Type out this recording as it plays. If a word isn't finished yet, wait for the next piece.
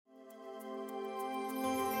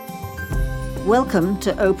Welcome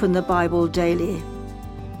to Open the Bible Daily.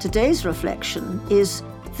 Today's reflection is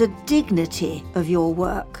the dignity of your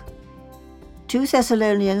work. 2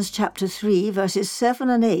 Thessalonians chapter 3 verses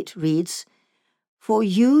 7 and 8 reads, "For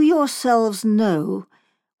you yourselves know,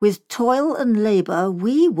 with toil and labour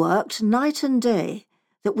we worked night and day,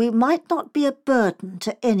 that we might not be a burden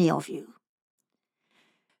to any of you."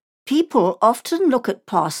 People often look at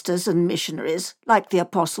pastors and missionaries, like the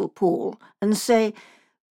Apostle Paul, and say,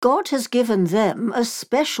 God has given them a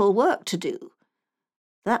special work to do.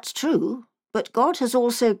 That's true, but God has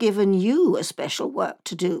also given you a special work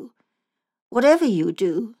to do. Whatever you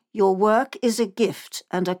do, your work is a gift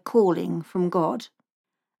and a calling from God.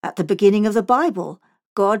 At the beginning of the Bible,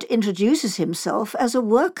 God introduces himself as a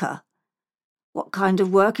worker. What kind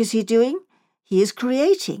of work is he doing? He is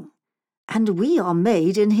creating, and we are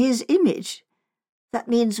made in his image. That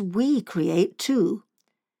means we create too.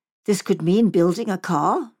 This could mean building a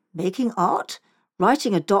car, making art,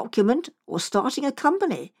 writing a document, or starting a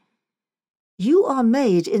company. You are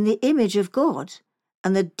made in the image of God,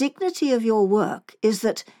 and the dignity of your work is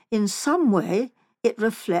that, in some way, it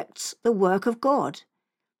reflects the work of God.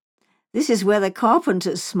 This is where the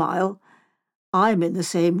carpenters smile. I'm in the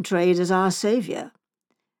same trade as our Saviour.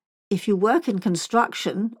 If you work in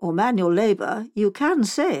construction or manual labour, you can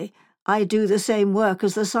say, I do the same work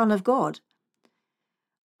as the Son of God.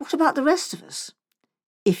 What about the rest of us?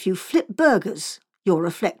 If you flip burgers, you're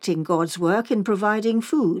reflecting God's work in providing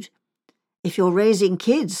food. If you're raising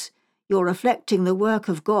kids, you're reflecting the work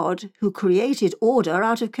of God who created order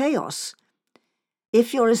out of chaos.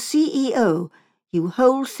 If you're a CEO, you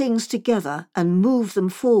hold things together and move them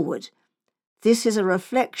forward. This is a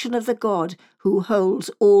reflection of the God who holds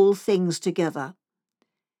all things together.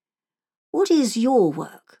 What is your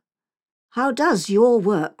work? How does your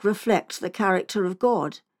work reflect the character of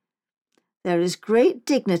God? There is great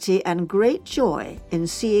dignity and great joy in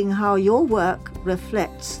seeing how your work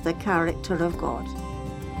reflects the character of God.